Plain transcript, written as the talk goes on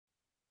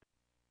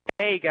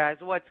Hey guys,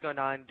 what's going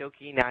on?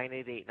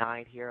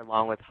 Doki9889 here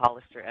along with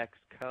Hollister X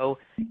Co.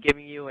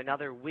 giving you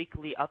another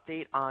weekly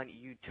update on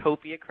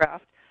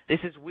Utopia-Craft. This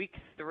is week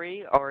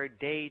 3 or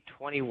day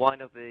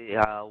 21 of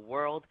the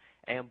world,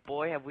 and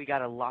boy have we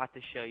got a lot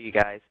to show you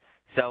guys.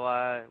 So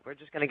we're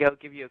just going to go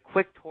give you a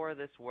quick tour of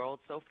this world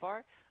so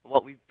far,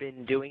 what we've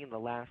been doing in the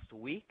last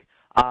week.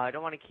 I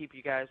don't want to keep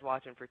you guys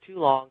watching for too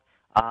long.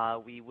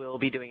 We will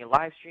be doing a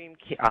live stream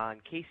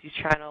on Casey's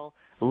channel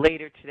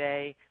later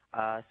today.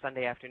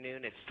 Sunday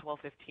afternoon. It's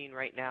 12:15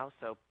 right now,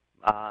 so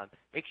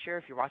make sure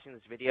if you're watching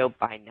this video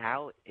by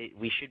now,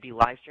 we should be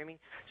live streaming.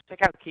 So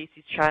check out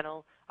Casey's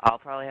channel. I'll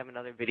probably have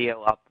another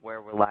video up where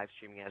we're live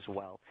streaming as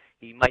well.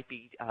 He might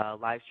be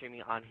live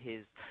streaming on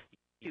his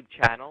YouTube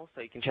channel,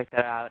 so you can check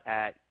that out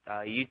at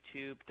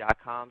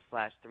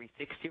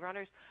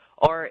youtube.com/360runners.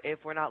 Or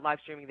if we're not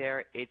live streaming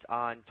there, it's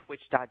on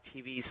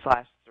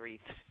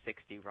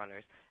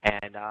twitch.tv/360runners.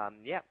 And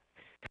yeah.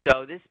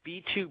 So this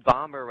B-2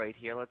 bomber right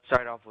here, let's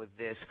start off with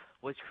this,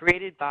 was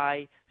created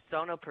by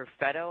Sono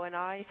Perfetto and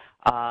I.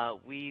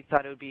 We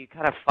thought it would be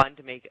kind of fun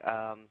to make.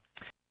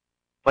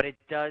 What it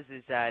does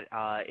is that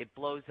it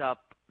blows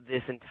up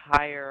this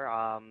entire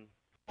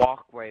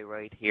walkway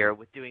right here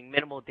with doing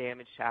minimal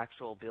damage to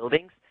actual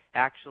buildings.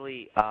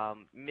 Actually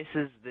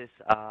misses this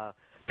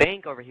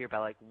bank over here by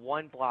like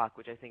 1 block,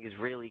 which I think is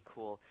really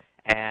cool.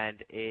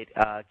 And it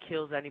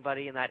kills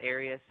anybody in that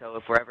area, so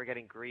if we're ever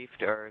getting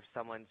griefed or if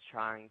someone's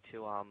trying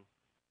to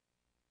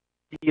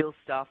steal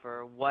stuff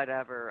or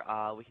whatever,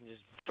 we can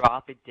just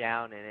drop it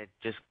down and it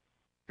just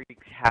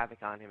wreaks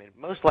havoc on him. It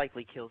most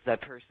likely kills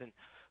that person,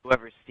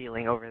 whoever's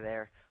stealing over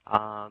there.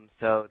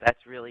 So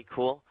that's really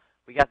cool.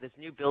 We got this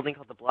new building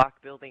called the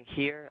Block Building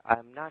here.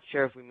 I'm not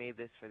sure if we made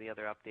this for the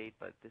other update,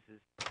 but this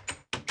is...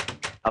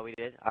 Oh, we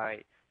did? All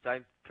right. So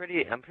I'm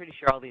pretty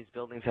sure all these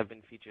buildings have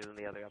been featured in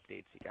the other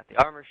updates. You got the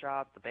armor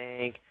shop, the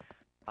bank,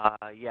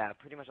 yeah,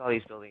 pretty much all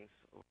these buildings.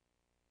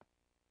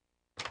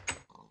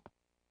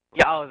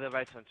 Yeah, oh, the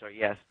redstone store,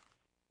 yes.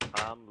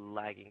 I'm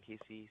lagging,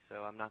 Casey,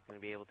 so I'm not going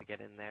to be able to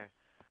get in there.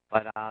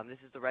 But this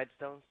is the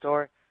redstone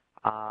store.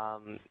 Oh,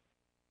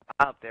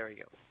 there we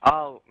go.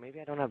 Oh,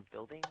 maybe I don't have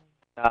building?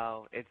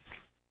 No, it's...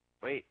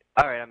 Wait,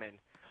 all right, I'm in.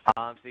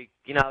 So,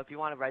 you know, if you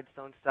want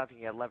redstone stuff, you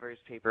can get levers,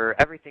 paper,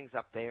 everything's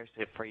up there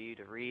for you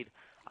to read,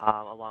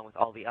 along with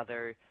all the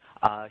other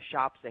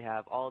shops. They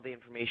have all the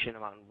information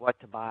about what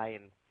to buy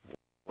and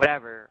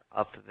whatever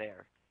up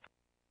there.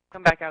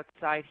 Come back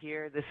outside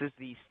here. This is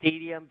the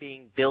stadium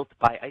being built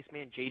by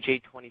Iceman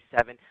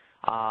JJ27.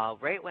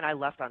 Right when I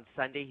left on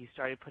Sunday, he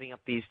started putting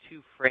up these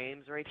 2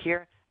 frames right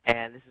here,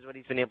 and this is what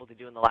he's been able to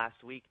do in the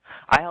last week.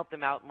 I helped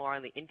him out more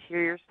on the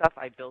interior stuff.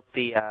 I built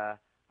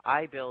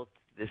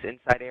this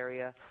inside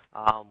area,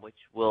 which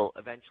will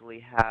eventually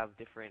have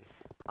different,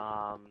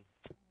 not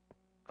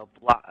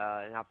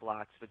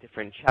blocks, but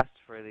different chests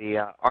for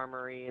the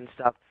armory and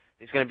stuff.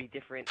 There's going to be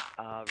different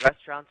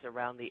restaurants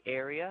around the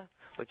area,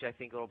 which I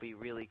think will be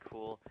really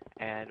cool.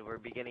 And we're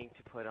beginning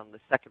to put on the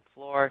 2nd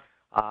floor.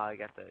 I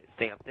got the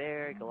thing up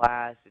there,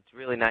 glass. It's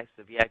really nice.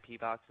 The VIP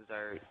boxes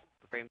the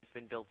frame's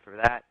been built for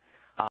that.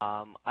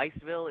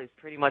 Iceville is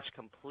pretty much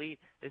complete.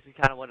 This is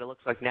kind of what it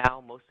looks like now.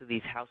 Most of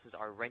these houses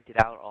are rented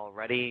out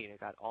already. You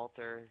got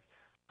Alter.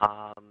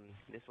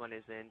 This one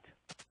isn't.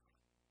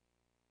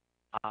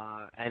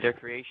 Ender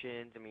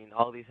Creations. I mean,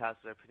 all these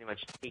houses are pretty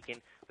much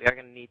taken. We are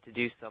going to need to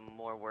do some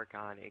more work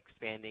on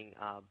expanding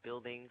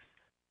buildings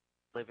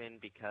to live in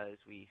because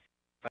we're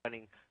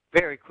running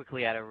very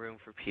quickly out of room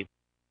for people.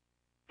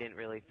 Didn't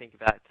really think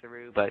about it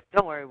through, but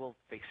don't worry, we'll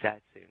fix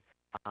that soon.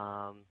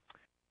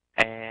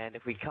 And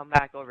if we come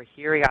back over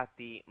here, we got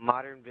the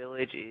modern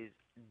village is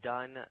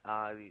done.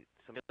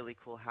 Some really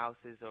cool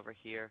houses over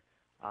here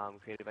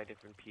created by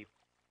different people.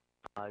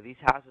 These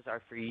houses are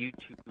for you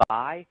to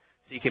buy,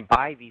 so you can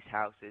buy these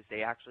houses.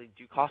 They actually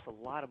do cost a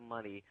lot of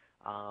money,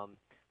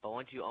 but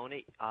once you own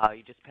it,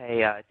 you just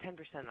pay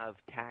 10% of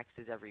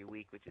taxes every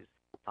week, which is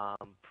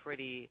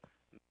pretty.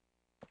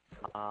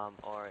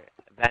 Or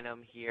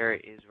Venom here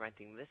is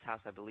renting this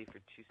house, I believe, for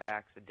 2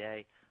 stacks a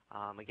day.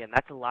 Again,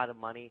 that's a lot of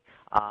money.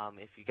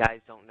 If you guys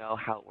don't know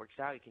how it works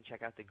out, you can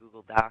check out the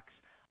Google Docs.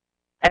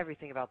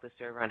 Everything about the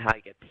server and how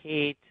you get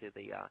paid to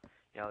the you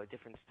know,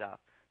 different stuff.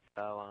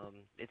 So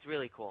it's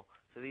really cool.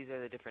 So these are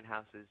the different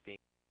houses being.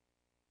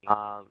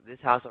 This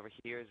house over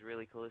here is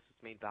really cool. This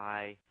was made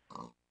by.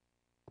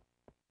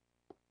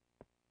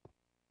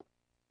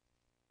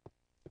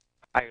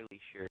 Entirely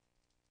sure.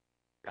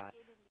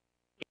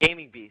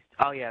 Gaming Beast.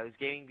 Oh yeah, it was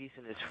Gaming Beast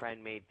and his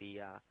friend made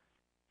a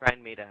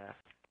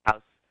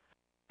house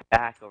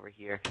back over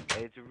here.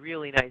 It's a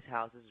really nice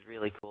house. This is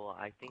really cool.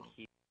 I think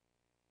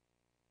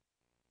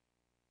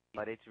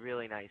but it's a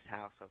really nice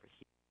house over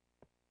here.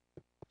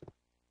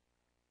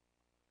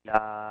 What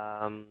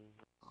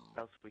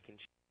else we can?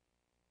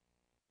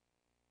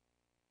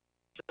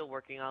 Still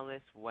working on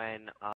this when